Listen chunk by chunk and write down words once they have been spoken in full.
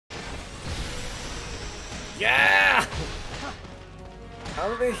Yeah!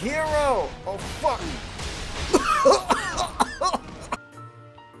 I'm the hero! Oh, fuck!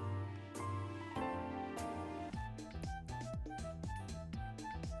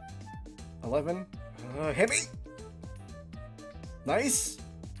 11. Hit me! Nice!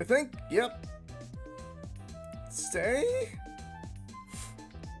 I think. Yep. Stay?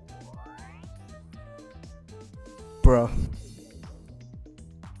 Bruh.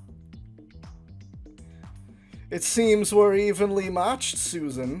 It seems we're evenly matched,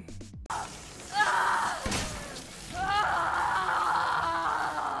 Susan.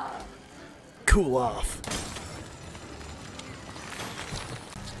 Cool off.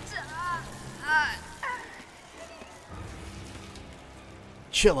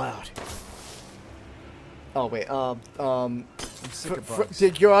 Chill out. Oh wait, I'm sick of bugs.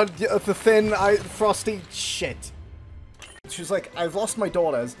 You're on the thin, frosty shit. She's like, I've lost my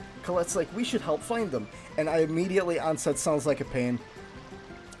daughters. Colette's like, we should help find them. And I immediately answered, sounds like a pain.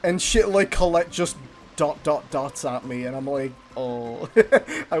 And shit like Colette just dots at me, and I'm like, oh.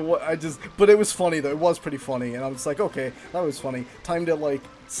 I just, but it was funny though, it was pretty funny, and I was like, okay, that was funny. Time to like,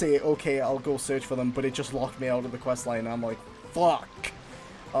 say, okay, I'll go search for them, but it just locked me out of the quest line, and I'm like, fuck.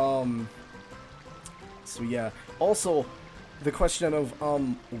 So yeah. Also, the question of,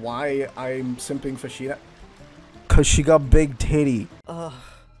 why I'm simping for Sheena. Cause she got big titty.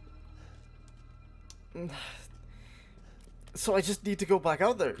 So I just need to go back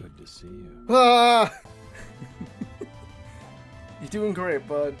out there. Good to see you. Ah! You're doing great,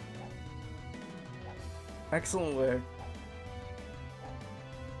 bud. Excellent work.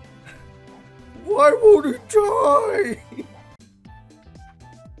 Why won't he die?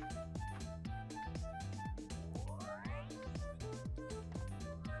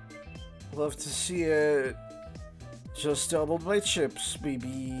 Love to see it. Just doubled my chips,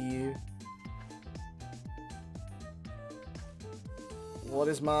 baby. What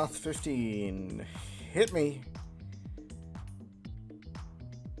is math 15? Hit me.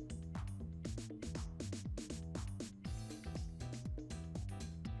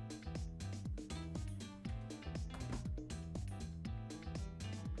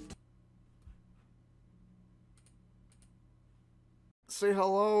 Say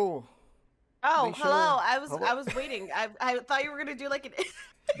hello. Oh, Misha. hello. I was waiting. I thought you were gonna do like an.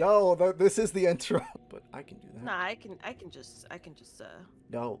 No, this is the intro. But I can do that. Nah, I can just.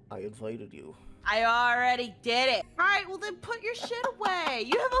 No, I invited you. I already did it. All right, well then put your shit away.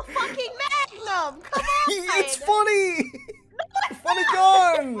 You have a fucking Magnum. Come on. It's funny. No, Funny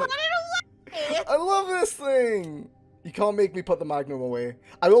gun. Put it away. I love this thing. You can't make me put the Magnum away.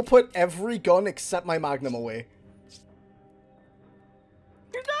 I will put every gun except my Magnum away.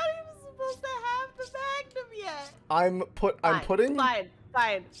 You're not even supposed to have the Magnum yet. I'm putting. Fine.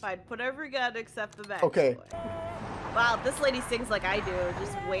 Put every gun except the Magnum. Okay. Away. Wow, this lady sings like I do,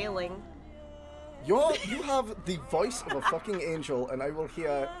 just wailing. You have the voice of a fucking angel, and I will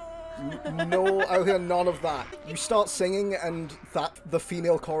hear I'll hear none of that. You start singing, and the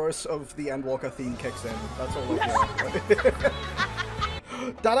female chorus of the Endwalker theme kicks in. That's all I hear.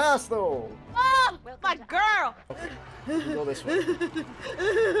 That ass, though. Oh, my girl. Okay, go this way.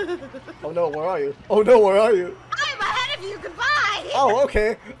 Oh no, where are you? Oh no, where are you? I'm ahead of you. Goodbye. Oh,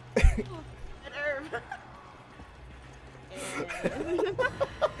 okay.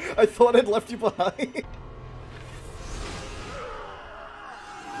 I thought I'd left you behind.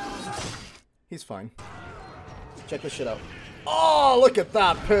 He's fine. Check this shit out. Oh, look at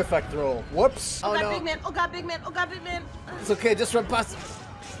that. Perfect throw. Whoops. Oh, no. big man. Oh, God, big man. Oh, God, big man. It's okay. Just run past.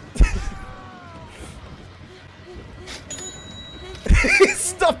 He's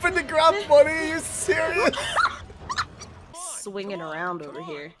stuffing the grab money. Are you serious? Swinging around over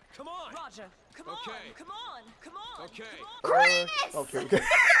here. Come on. Roger. Come on. Come on. Come on. Okay. Chris! Okay.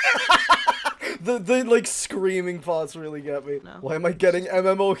 the like screaming parts really get me. No. Why am I getting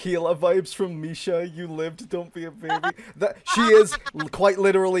MMO healer vibes from Misha? You lived, don't be a baby. That she is quite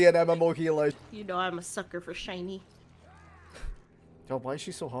literally an MMO healer. You know I'm a sucker for shiny. Oh, why is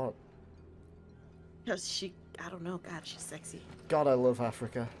she so hot? Cause she, I don't know. God, she's sexy. God, I love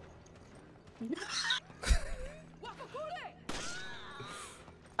Africa.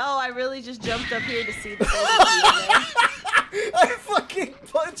 Oh, I really just jumped up here to see the I I fucking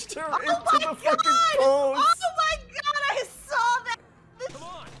punched her into the fucking post. Oh my god, I saw that! Come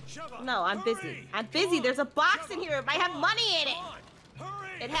on. Shove up. No, I'm busy. I'm busy. There's a box in here. It might have money in it.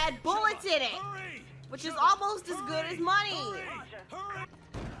 Hurry. It had bullets in it, Hurry. which is almost as good as money.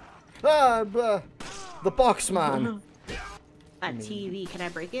 Hurry. The box man. That TV, can I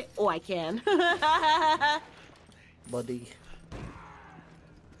break it? Oh, I can. Buddy.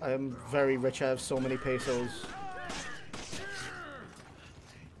 I am very rich. I have so many pesos.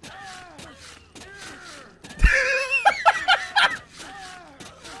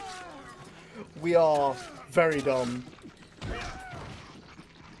 We are very dumb.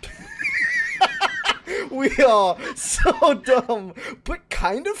 We are so dumb, but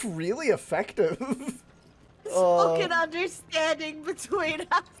kind of really effective. Spoken understanding between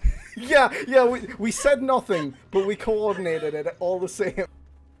us. Yeah, we said nothing, but we coordinated it all the same.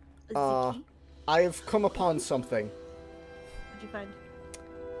 I've come upon something. What'd you find?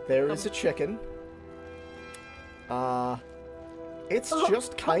 There is a chicken. It's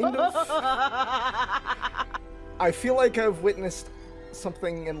just kind of... I feel like I've witnessed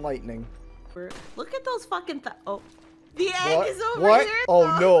something enlightening. Look at those fucking oh. The egg What? is over What? here, Oh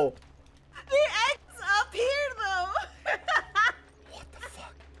though. no. The egg's up here, though. What the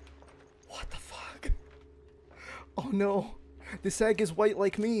fuck? What the fuck? Oh no. This egg is white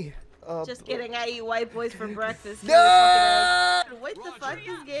like me. Just kidding, I eat white boys for breakfast. No! What the fuck?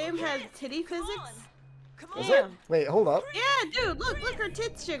 This game has titty physics? Come Is on. it? Wait, hold up. Yeah, dude, look, her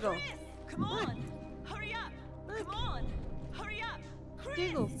tits jiggle. Come on. Hurry up. Come on. Hurry up. Chris.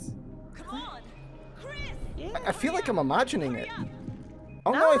 Jiggles. Come on. Chris. Yeah. I feel like I'm imagining it. Hurry up.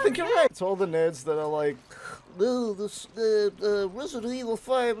 Oh no, I think you're okay. right. It's all the nerds that are like, no, this Resident Evil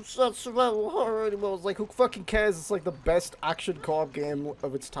 5, it's not survival horror anymore. It's like, who fucking cares? It's like the best action co-op game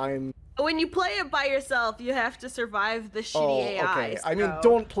of its time. When you play it by yourself, you have to survive the shitty Oh, AIs, okay. I mean, bro.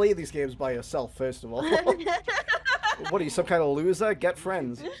 don't play these games by yourself, first of all. What are you, some kind of loser? Get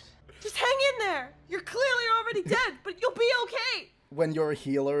friends. Just hang in there. You're clearly already dead, but you'll be okay. When you're a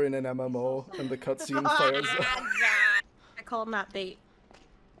healer in an MMO and the cutscene plays. I call not bait.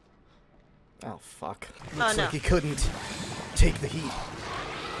 Oh, fuck. Oh, Looks no. like he couldn't take the heat.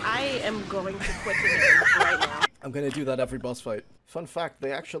 I am going to quit the game right now. I'm gonna do that every boss fight. Fun fact,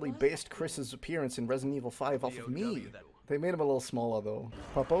 they actually based Chris's appearance in Resident Evil 5 off of me. They made him a little smaller, though.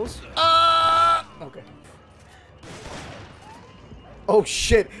 Puppos? Ah! Okay. Oh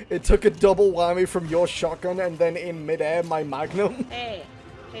shit! It took a double whammy from your shotgun and then in midair my magnum. Hey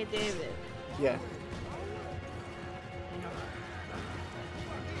David. Yeah.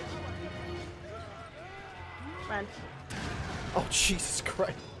 Run. Oh Jesus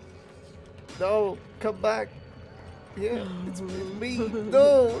Christ. No, come back. Yeah, it's me.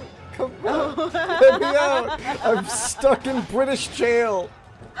 No, come back. Let me out. I'm stuck in British jail.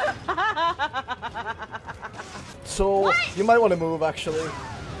 So, you might want to move, actually.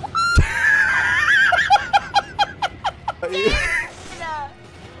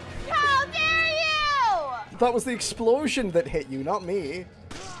 How dare you! That was the explosion that hit you, not me.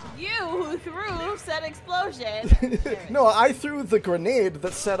 You who threw said explosion. No, I threw the grenade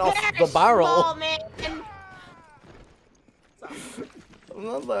that set off There, the barrel. small man. I'm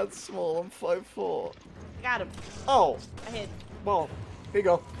not that small, I'm 5'4". Got him. Oh, I hit. well, here you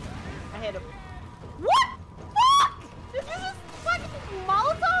go. I hit him. What? Fuck! Did you just fucking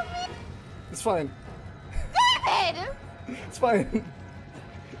Molotov me? It's fine. David! It's fine.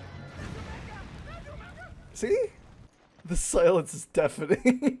 See? The silence is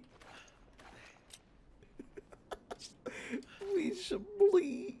deafening. We should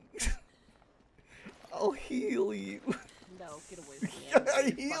bleed. I'll heal you. No, get away from me. Yeah, I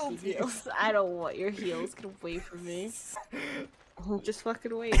healed you. Heels. I don't want your heels. Get away from me. Just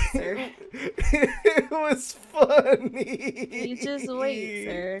fucking wait, sir. It was funny. You just wait,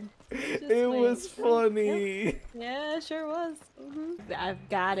 sir. Just It wait. was funny. Yeah, it sure was. I've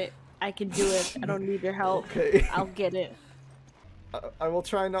got it. I can do it. I don't need your help. Okay. I'll get it. I will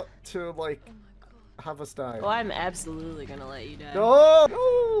try not to, like, have us die. Oh, I'm absolutely gonna let you die. No!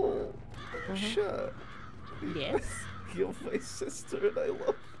 No! Shut. Yes. You're my sister and I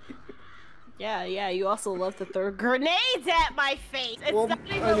love you. Yeah, you also love to throw grenades at my face. It's Well, not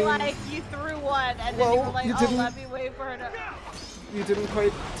even I mean- like you threw one and then you Well, were like, you oh, didn't- let me wait for her to... You didn't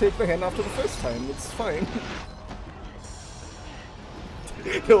quite take the hint after the first time. It's fine.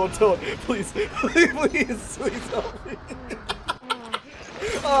 No, don't. Please. Please help me.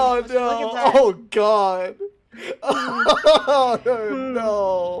 Oh no. Oh god. Oh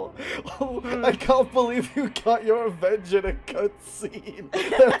no. Oh, I can't believe you got your revenge in a cutscene.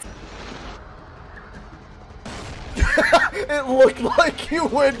 It looked like you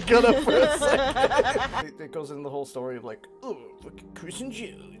weren't gonna for a second. It goes in the whole story of like, oh, look at Chris and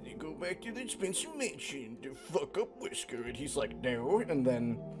Jill, and they go back to the expensive mansion to fuck up Whisker, and he's like, no, and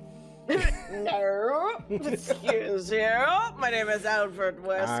then... No, excuse you. My name is Alfred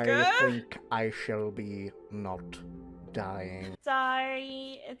Wesker. I think I shall be not dying.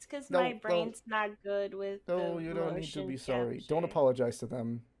 Sorry, it's because No, my brain's not good with No, the you don't need to motion be sorry. capture. Don't apologize to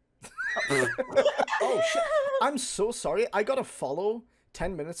them. Oh shit! I'm so sorry. I got a follow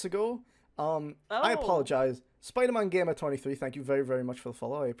 10 minutes ago. I apologize. Spider-Man Gamer 23. Thank you very, very much for the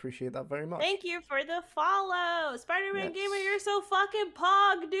follow. I appreciate that very much. Thank you for the follow, Spider-Man Yes. Gamer. You're so fucking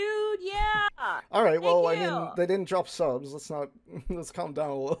pog, dude. Yeah. All right. Well, I Thank you. mean, they didn't drop subs. Let's not. Let's calm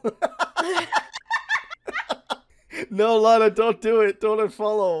down a little. No, Lana, don't do it. Don't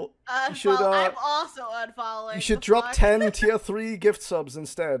unfollow. You should, I'm also unfollowing. You should drop 10 tier 3 gift subs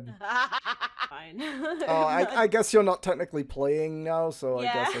instead. Fine. Oh, I guess you're not technically playing now, so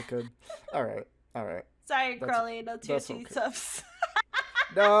Yeah. I guess I could. All right. All right. Sorry, Crowley. No tier that's 2 okay. subs.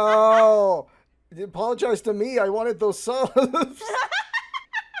 No. You apologize to me. I wanted those subs.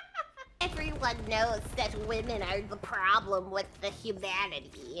 Everyone knows that women are the problem with the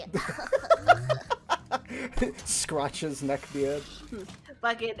humanity. Scratches neckbeard.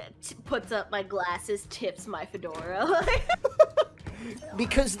 Fucking puts up my glasses, tips my fedora.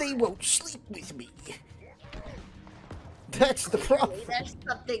 Because they won't sleep with me. That's the problem. There's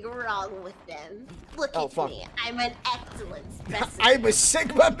something wrong with them. Look Oh, at fuck. me. I'm an excellent specimen. I'm a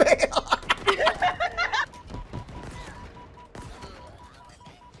Sigma male.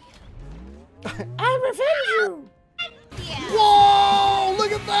 I revenge you. Yeah. Whoa!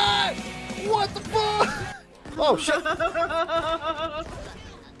 Look at that! What the fuck? Oh shit!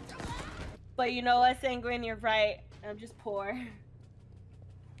 But you know what, Sanguine? You're right. I'm just poor.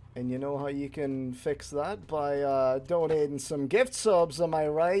 And you know how you can fix that? By donating some gift subs, am I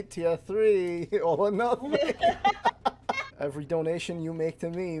right? Tier 3, all or nothing. Every donation you make to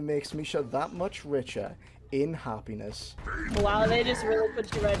me makes me sure that much richer in happiness. Wow, they just really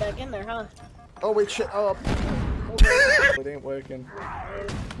put you right back in there, huh? Oh wait, shit up. It ain't working.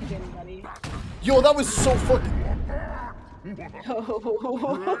 Buddy. Yo, that was so fucking... Oh,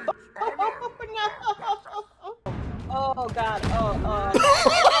 no! Oh god,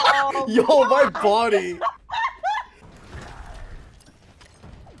 oh. Yo, my body!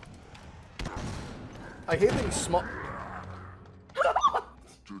 I hate that he's smart.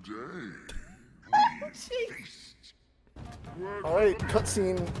 Alright,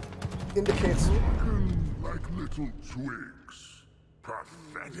 cutscene indicates... Like little twigs.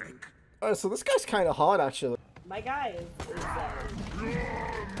 Pathetic. Alright, so this guy's kind of hard, actually. My guy is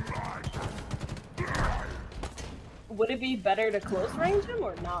Would it be better to close range him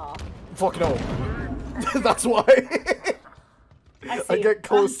or nah? Fuck no. That's why. I get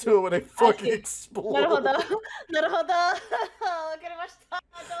close to it when they fucking explode. なるほど。なるほど。わかりました。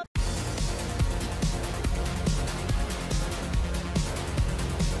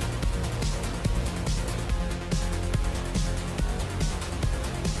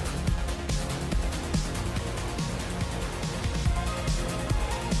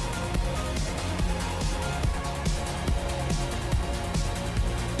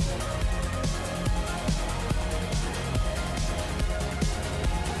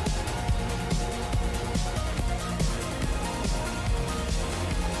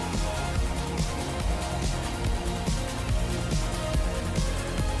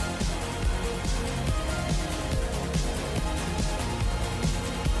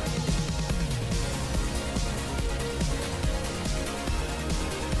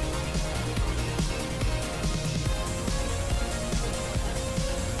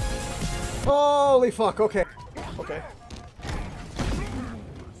Holy fuck, okay. Okay.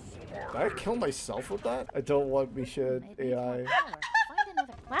 Did I kill myself with that? I don't want me shit, AI.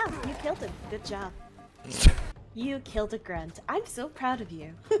 Wow, you killed him. Good job. You killed a grunt. I'm so proud of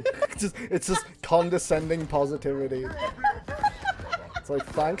you. It's just condescending positivity. It's like,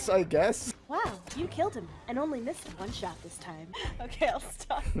 thanks, I guess. Wow, you killed him and only missed one shot this time. Okay, I'll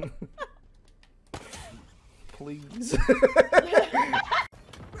stop. Please.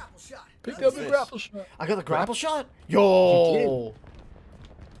 Pick up the grapple shot. I got the grapple shot? Yo!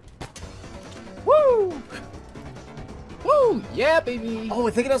 Woo! Woo! Yeah, baby! Oh,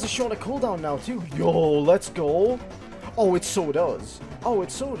 I think it has a shorter cooldown now, too. Yo, let's go. Oh, it so does. Oh, it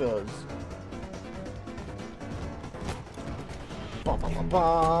so does.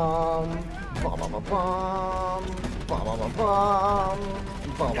 Ba-ba-ba-bum. Ba-ba-ba-bum. Ba-ba-ba-bum.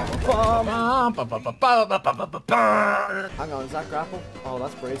 Ba-ba-ba-bum. Hang on, is that grapple? Oh,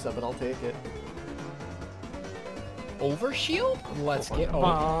 that's bracer, but I'll take it. Overshield? Let's get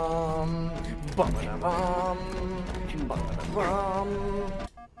Bum, ba-ba-da-bum, ba-ba-da-bum.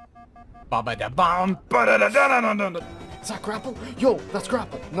 Ba-ba-da-bum. Is that grapple? Yo, that's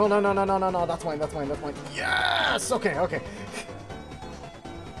grapple. No, no, no, no, no, no, no. That's mine, that's mine, that's mine. Yes! Okay, okay.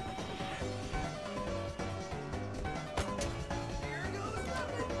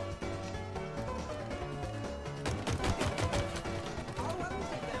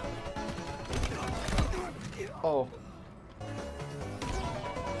 Oh.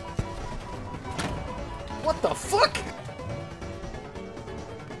 What the fuck?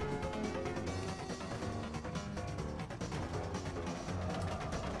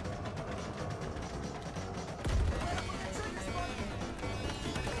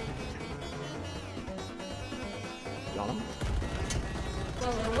 Got him.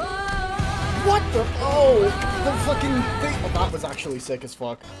 What the? Oh, the fucking thing. Oh, that was actually sick as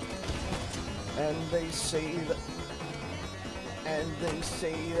fuck. And they say that. And they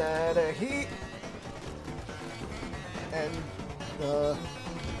say that he. And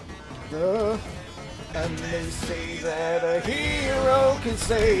and they say that a hero can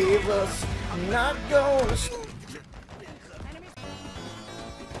save us. Not gonna.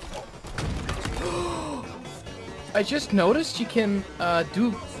 I just noticed you can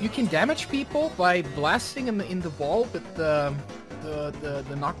damage people by blasting them in the wall with the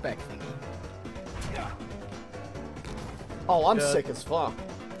knockback thing. Oh, I'm sick as fuck.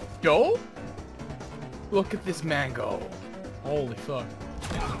 Go? Look at this man go. Holy fuck.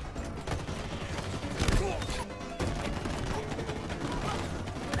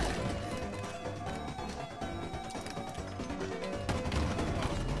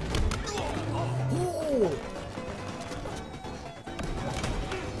 Ooh.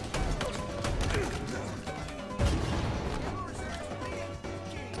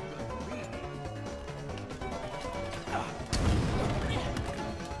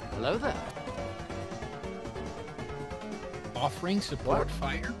 Hello there. Offering support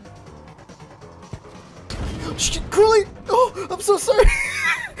fire. Shit, Cooley! Oh, I'm so sorry.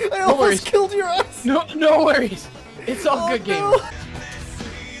 I almost worries. killed your ass. No worries. It's all good game. No.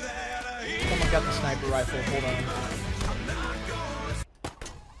 Someone got the sniper rifle. Hold on.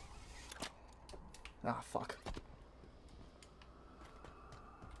 Ah, fuck.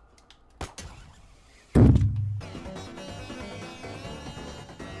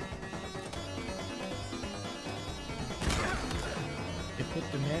 They put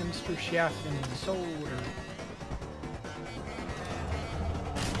the monster shaft in the shoulder.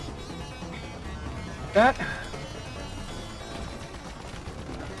 That.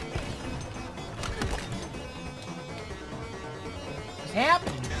 What's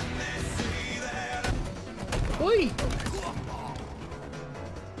happening? Oi!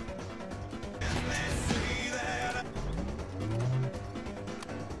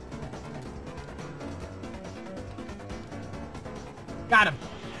 Got him.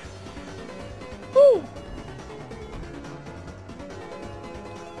 Woo!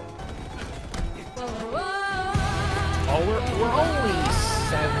 Oh, we're only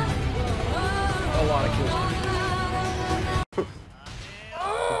 7. A lot of kills.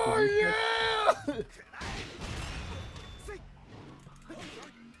 Oh, yeah!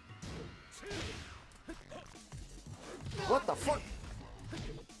 What the fuck?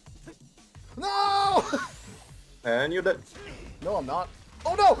 No! And you're dead. No, I'm not.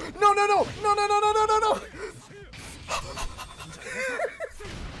 Oh no! No, no, no! No, no, no, no, no, no, no!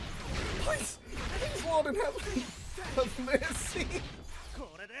 Please! Please, Lord in heaven! Have mercy!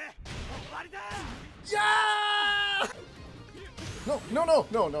 Yeah! No, no, no,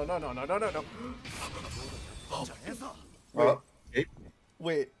 no, no, no, no, no, no, no, no. Okay.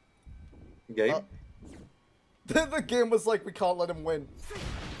 Wait. Game. The game was like, we can't let him win.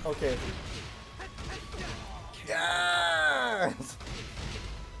 Okay. Yes!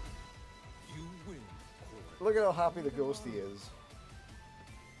 Look at how happy the ghosty is.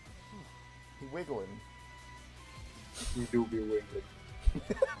 He wiggling. You do be wiggling.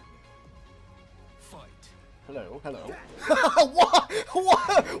 Hello, hello.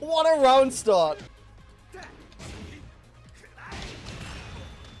 What a round start!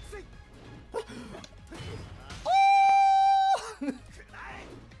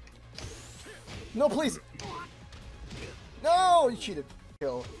 No, please! No, you cheated.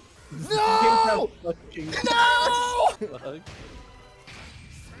 Kill. No! No!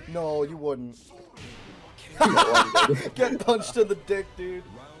 No, you wouldn't. Get punched in the dick, dude.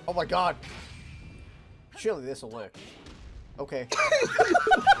 Oh my god. Surely this will work. Okay.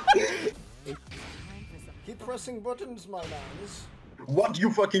 Keep pressing buttons, my mans. What? You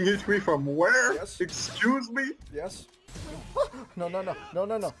fucking hit me from where? Yes. Excuse me? Yes. No, no, no, no,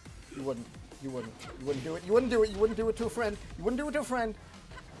 no, no. You wouldn't. You wouldn't. You wouldn't do it. You wouldn't do it. You wouldn't do it to a friend. You wouldn't do it to a friend.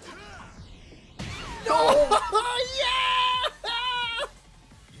 No! Yeah!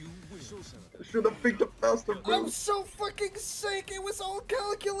 I should have picked a faster bro. I'm so fucking sick. It was all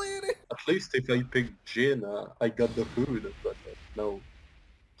calculated. At least if I picked Jin, I got the food. But no,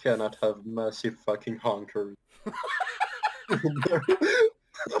 cannot have massive fucking honkers.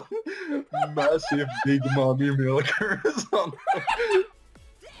 massive big mommy milkers on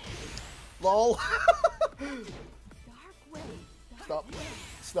LOL. Dark way. Stop.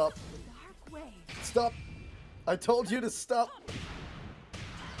 Stop. Dark way. Stop. I told you to stop.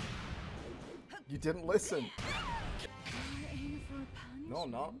 You didn't listen. No,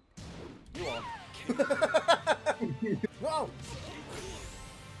 I'm not. You are. Whoa!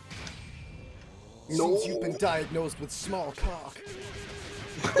 No. Since you've been diagnosed with small cock.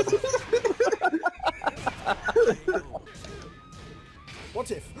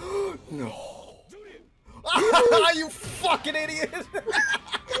 What if? No. You fucking idiot!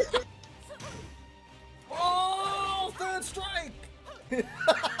 Oh, third strike!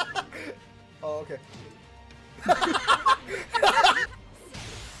 Oh, okay.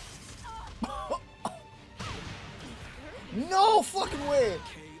 No fucking way!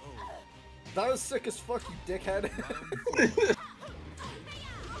 That was sick as fuck, you dickhead.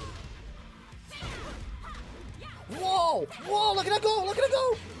 Whoa! Whoa, look at it go! Look at it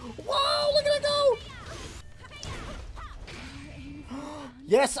go! Whoa, look at it go!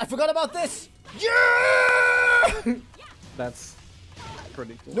 Yes, I forgot about this! Yeah! That's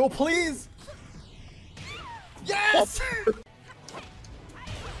pretty cool. No, please! Yes!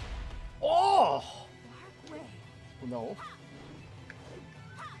 Oh! No.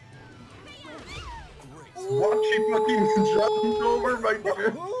 Watch he fucking jumped over my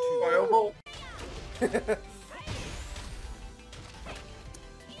fireball.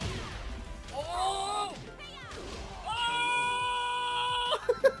 Oh!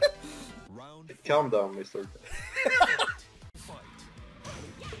 Calm down, Mr.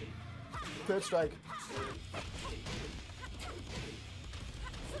 Third strike.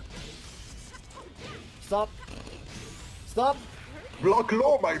 Stop. Stop. Block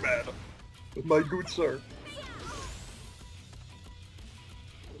low, my man. My good sir.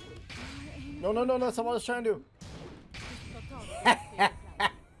 No, no, no, that's not what I was trying to do.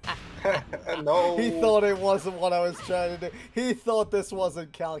 No. He thought it wasn't what I was trying to do. He thought this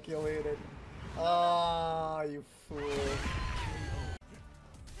wasn't calculated. Ah, you fool.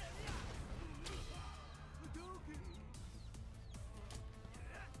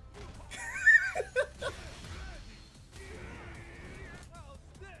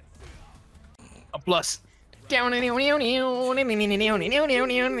 A plus. Down.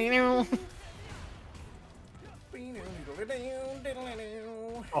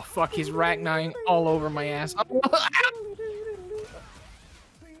 Oh fuck, he's Ragnine all over my ass.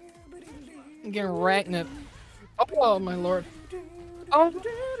 I'm getting Ragnet. Oh my lord. Oh.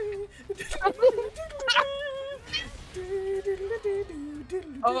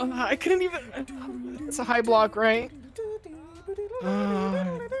 Oh, I couldn't even. It's a high block, right?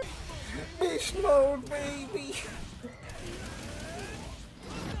 Beast mode, baby.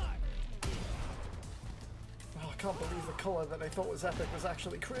 Oh, I can't believe the color that I thought was epic was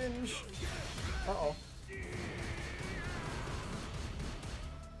actually cringe. Uh-oh.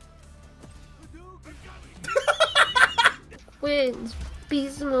 Wins.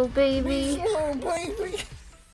 Beast mode, baby. Beast mode, baby.